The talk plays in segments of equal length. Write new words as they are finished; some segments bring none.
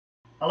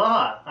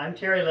Aloha, I'm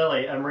Terry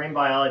Lilley, a marine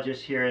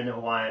biologist here in the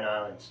Hawaiian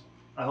Islands.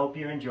 I hope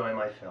you enjoy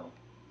my film.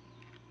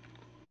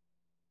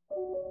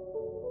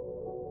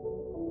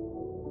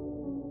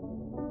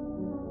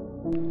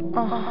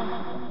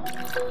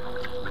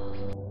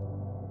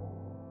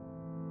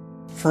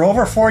 For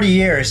over 40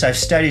 years, I've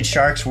studied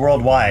sharks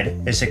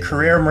worldwide as a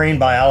career marine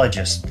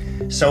biologist.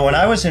 So when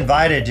I was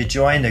invited to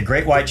join the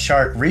great white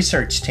shark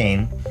research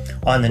team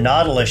on the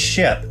Nautilus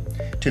ship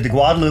to the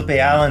Guadalupe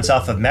Islands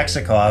off of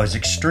Mexico, I was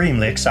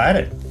extremely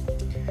excited.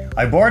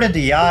 I boarded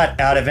the yacht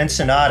out of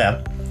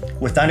Ensenada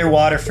with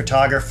underwater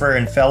photographer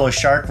and fellow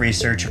shark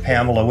researcher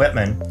Pamela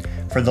Whitman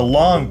for the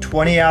long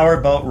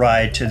 20-hour boat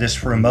ride to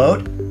this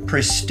remote,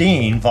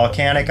 pristine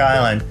volcanic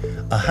island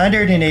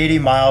 180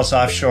 miles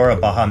offshore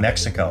of Baja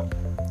Mexico.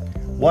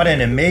 What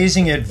an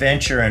amazing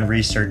adventure and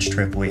research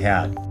trip we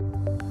had.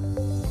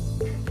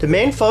 The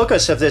main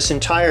focus of this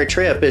entire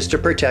trip is to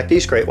protect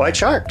these great white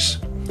sharks.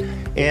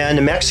 And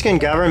the Mexican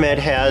government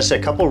has a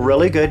couple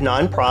really good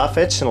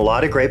nonprofits and a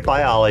lot of great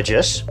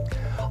biologists.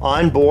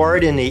 On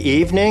board in the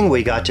evening,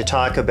 we got to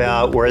talk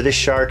about where the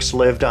sharks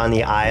lived on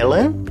the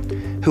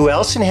island, who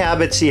else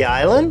inhabits the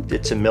island.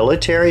 It's a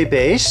military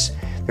base.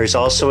 There's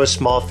also a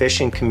small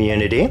fishing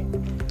community.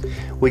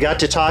 We got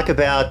to talk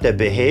about the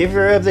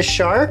behavior of the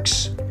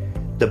sharks,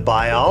 the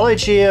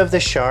biology of the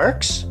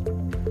sharks,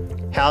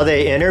 how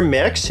they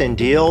intermix and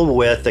deal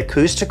with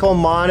acoustical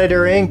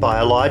monitoring,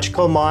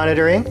 biological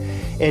monitoring,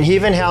 and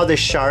even how the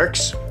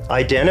sharks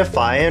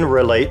identify and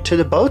relate to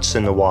the boats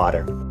in the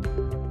water.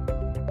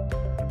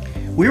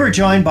 We were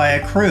joined by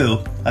a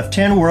crew of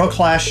 10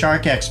 world-class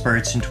shark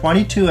experts and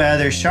 22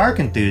 other shark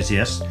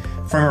enthusiasts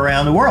from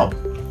around the world.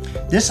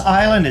 This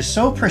island is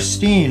so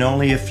pristine,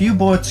 only a few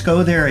boats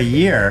go there a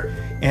year,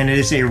 and it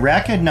is a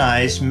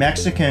recognized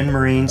Mexican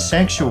marine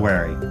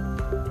sanctuary.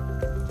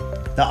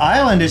 The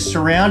island is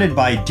surrounded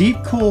by deep,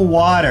 cool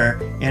water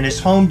and is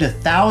home to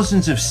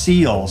thousands of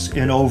seals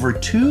and over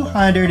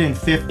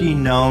 250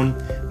 known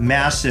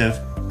massive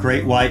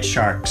great white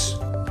sharks.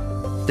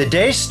 The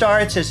day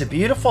starts as a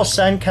beautiful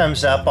sun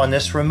comes up on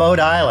this remote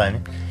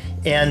island,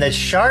 and the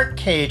shark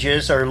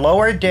cages are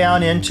lowered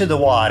down into the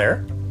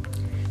water.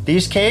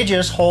 These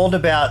cages hold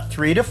about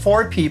 3 to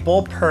 4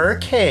 people per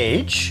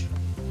cage,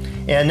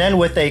 and then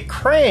with a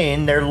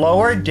crane they're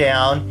lowered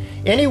down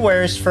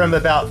anywhere from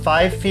about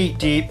 5 feet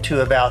deep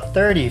to about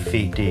 30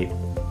 feet deep.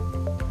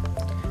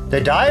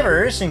 The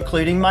divers,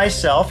 including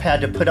myself,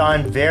 had to put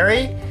on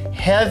very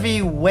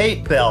heavy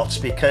weight belts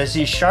because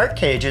these shark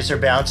cages are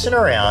bouncing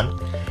around,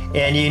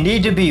 and you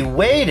need to be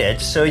weighted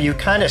so you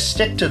kind of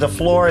stick to the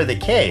floor of the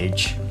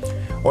cage,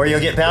 or you'll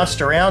get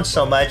bounced around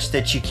so much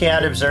that you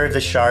can't observe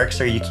the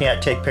sharks or you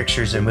can't take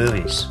pictures of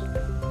movies.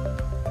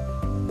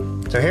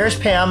 So here's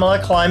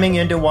Pamela climbing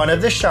into one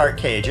of the shark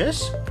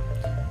cages,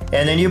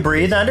 and then you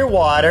breathe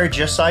underwater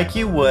just like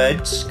you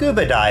would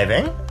scuba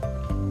diving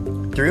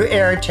through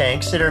air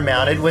tanks that are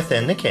mounted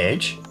within the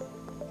cage.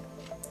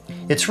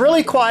 It's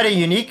really quite a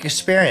unique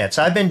experience.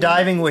 I've been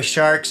diving with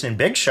sharks and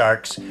big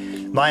sharks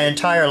my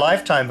entire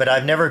lifetime, but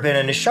I've never been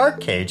in a shark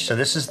cage, so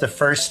this is the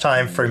first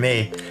time for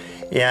me.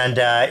 And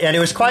it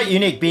was quite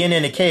unique being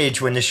in a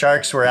cage when the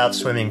sharks were out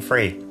swimming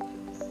free.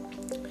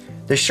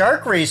 The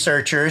shark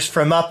researchers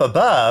from up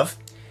above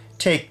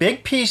take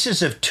big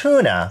pieces of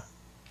tuna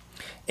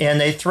and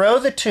they throw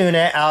the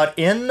tuna out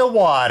in the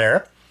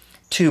water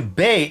to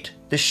bait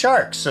the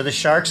sharks, so the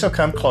sharks will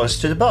come close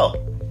to the boat.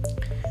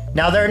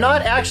 Now they're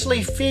not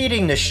actually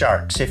feeding the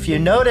sharks. If you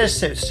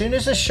notice, as soon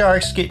as the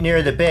sharks get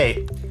near the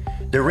bait,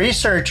 the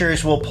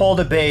researchers will pull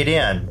the bait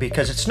in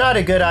because it's not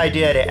a good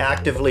idea to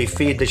actively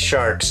feed the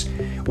sharks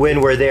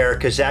when we're there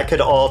because that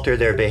could alter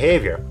their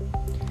behavior.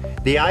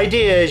 The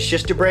idea is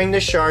just to bring the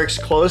sharks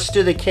close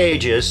to the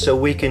cages so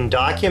we can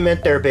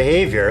document their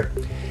behavior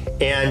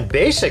and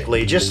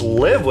basically just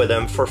live with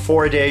them for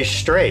 4 days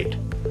straight.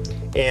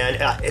 And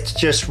it's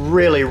just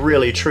really,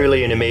 really,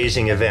 truly an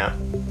amazing event.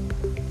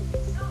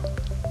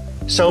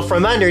 So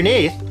from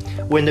underneath,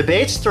 when the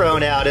bait's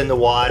thrown out in the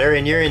water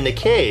and you're in the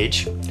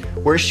cage,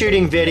 we're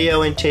shooting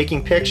video and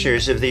taking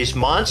pictures of these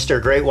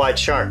monster great white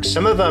sharks.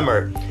 Some of them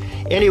are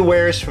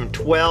anywhere from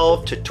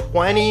 12 to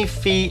 20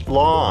 feet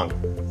long.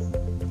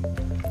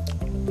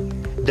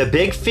 The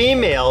big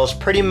females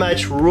pretty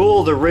much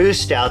rule the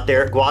roost out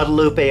there at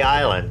Guadalupe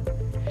Island.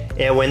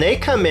 And when they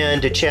come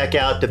in to check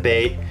out the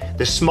bait,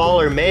 the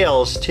smaller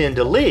males tend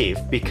to leave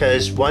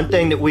because one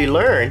thing that we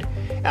learned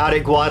out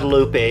at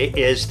Guadalupe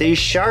is these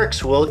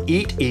sharks will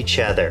eat each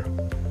other.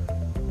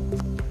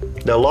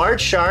 The large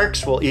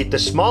sharks will eat the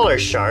smaller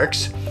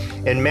sharks.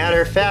 And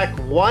matter of fact,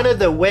 one of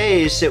the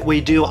ways that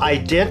we do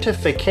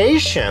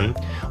identification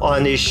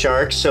on these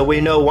sharks so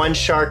we know one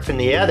shark from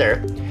the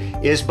other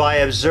is by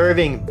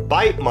observing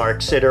bite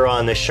marks that are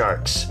on the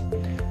sharks.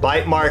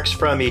 Bite marks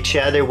from each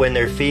other when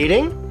they're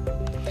feeding,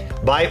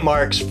 bite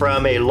marks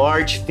from a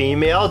large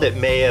female that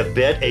may have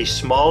bit a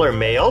smaller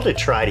male to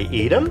try to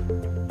eat them,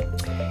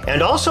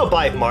 and also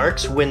bite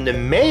marks when the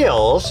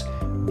males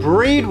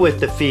breed with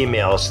the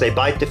females. They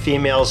bite the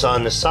females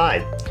on the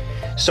side.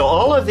 So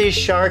all of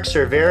these bites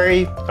are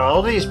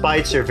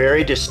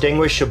very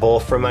distinguishable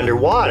from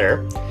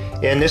underwater,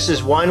 and this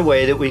is one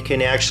way that we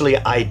can actually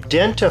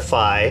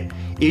identify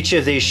each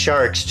of these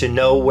sharks to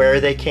know where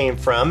they came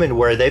from and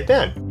where they've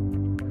been.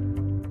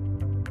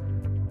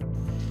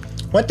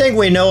 One thing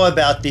we know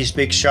about these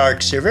big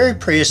sharks, they're very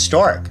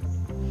prehistoric.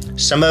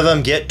 Some of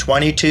them get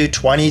 22,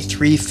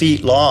 23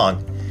 feet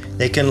long.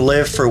 They can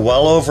live for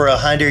well over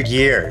 100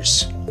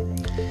 years.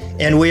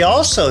 And we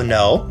also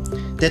know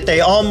that they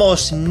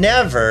almost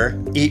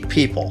never eat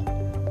people.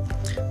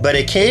 But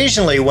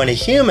occasionally when a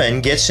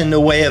human gets in the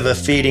way of a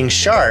feeding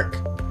shark,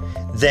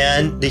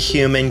 then the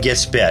human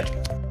gets bit.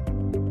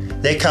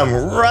 They come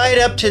right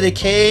up to the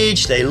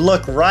cage, they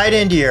look right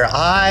into your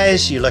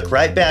eyes, you look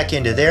right back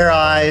into their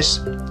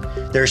eyes.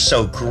 They're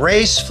so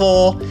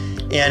graceful,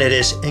 and it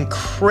is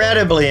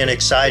incredibly an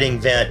exciting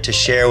event to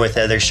share with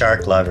other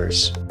shark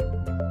lovers.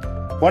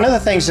 One of the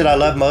things that I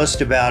love most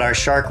about our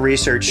shark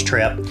research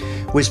trip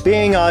was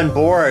being on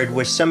board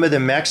with some of the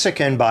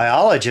Mexican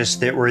biologists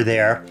that were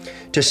there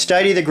to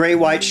study the great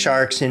white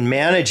sharks and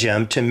manage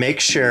them to make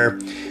sure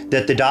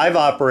that the dive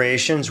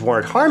operations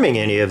weren't harming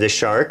any of the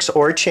sharks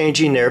or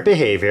changing their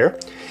behavior,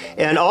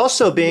 and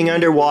also being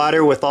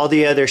underwater with all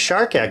the other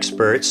shark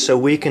experts so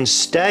we can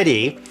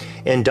study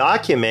and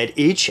document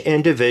each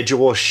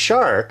individual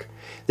shark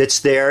that's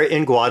there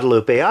in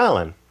Guadalupe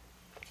Island.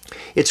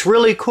 It's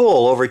really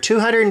cool. Over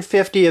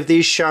 250 of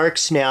these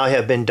sharks now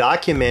have been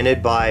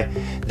documented by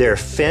their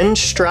fin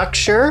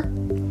structure,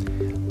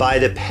 by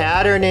the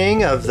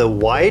patterning of the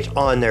white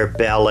on their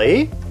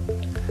belly,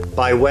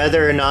 by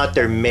whether or not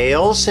they're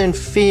males and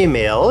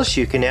females.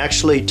 You can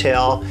actually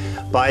tell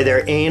by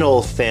their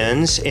anal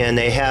fins, and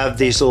they have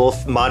these little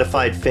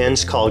modified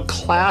fins called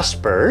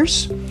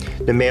claspers.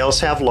 The males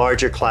have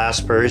larger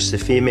claspers, the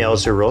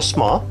females are real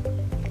small.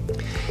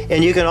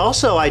 And you can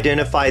also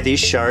identify these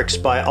sharks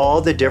by all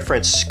the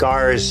different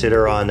scars that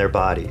are on their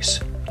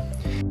bodies.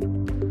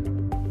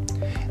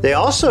 They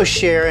also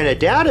share in a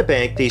data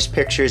bank these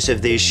pictures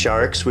of these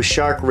sharks with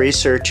shark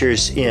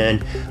researchers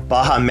in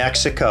Baja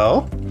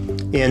Mexico,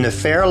 in the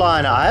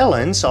Farallon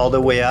Islands all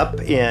the way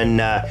up in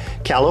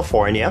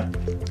California,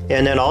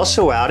 and then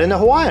also out in the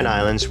Hawaiian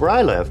Islands where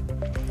I live.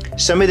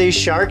 Some of these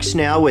sharks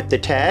now with the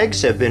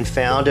tags have been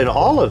found in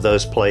all of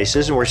those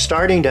places, and we're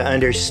starting to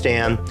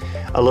understand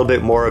a little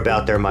bit more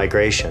about their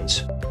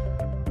migrations.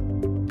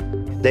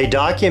 They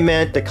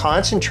document the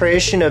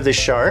concentration of the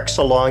sharks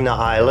along the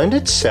island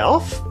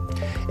itself,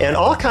 and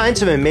all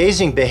kinds of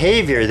amazing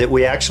behavior that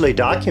we actually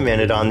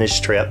documented on this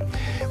trip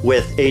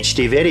with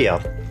HD video.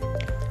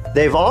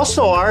 They've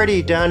also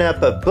already done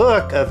up a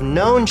book of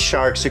known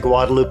sharks at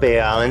Guadalupe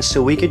Island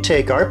so we could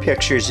take our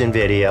pictures and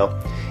video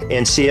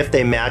and see if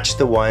they match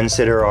the ones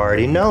that are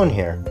already known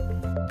here.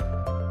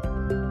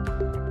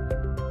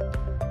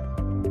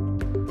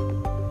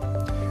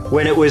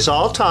 When it was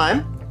all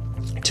time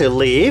to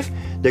leave,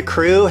 the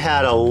crew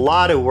had a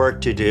lot of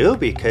work to do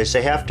because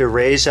they have to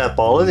raise up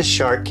all of the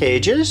shark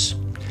cages.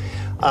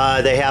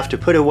 They have to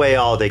put away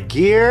all the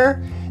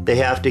gear. They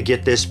have to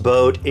get this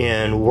boat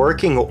in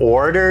working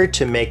order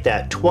to make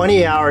that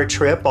 20-hour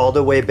trip all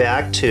the way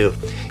back to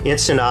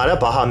Ensenada,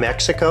 Baja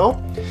Mexico.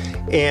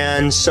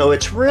 And so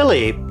it's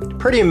really a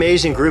pretty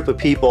amazing group of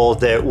people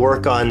that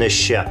work on this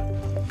ship.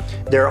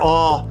 They're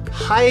all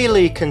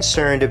highly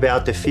concerned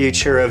about the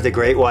future of the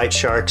great white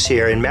sharks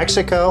here in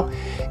Mexico,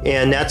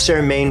 and that's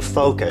their main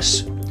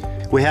focus.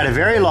 We had a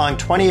very long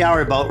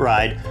 20-hour boat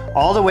ride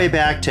all the way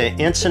back to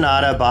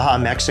Ensenada, Baja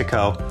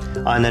Mexico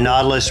on the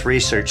Nautilus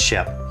research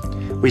ship.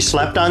 We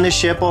slept on the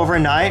ship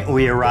overnight.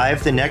 We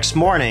arrived the next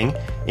morning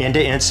into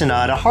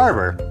Ensenada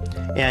Harbor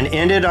and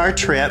ended our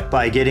trip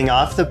by getting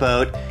off the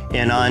boat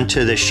and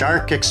onto the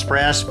Shark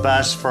Express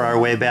bus for our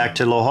way back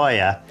to La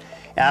Jolla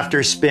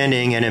after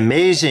spending an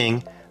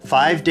amazing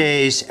 5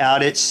 days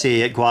out at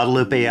sea at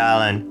Guadalupe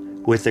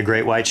Island with the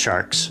great white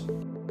sharks.